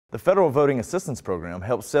The Federal Voting Assistance Program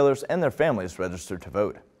helps sailors and their families register to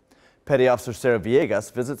vote. Petty Officer Sarah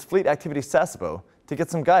Villegas visits Fleet Activity Sasebo to get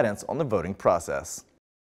some guidance on the voting process.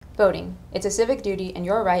 Voting. It's a civic duty and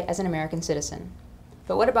your right as an American citizen.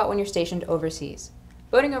 But what about when you're stationed overseas?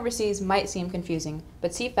 Voting overseas might seem confusing,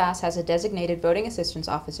 but CFAS has a designated voting assistance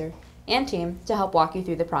officer and team to help walk you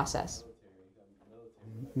through the process.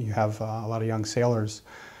 You have a lot of young sailors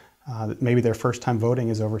that maybe their first time voting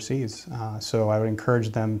is overseas, so I would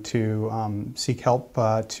encourage them to seek help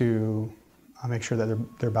to make sure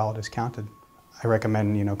that their ballot is counted. I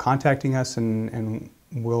recommend contacting us and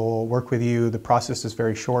we'll work with you. The process is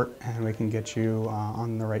very short and we can get you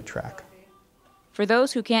on the right track. For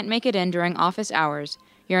those who can't make it in during office hours,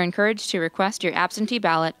 you're encouraged to request your absentee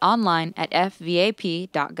ballot online at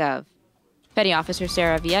fvap.gov. Petty Officer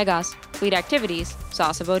Sarah Villegas, Fleet Activities,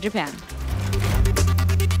 Sasebo, Japan.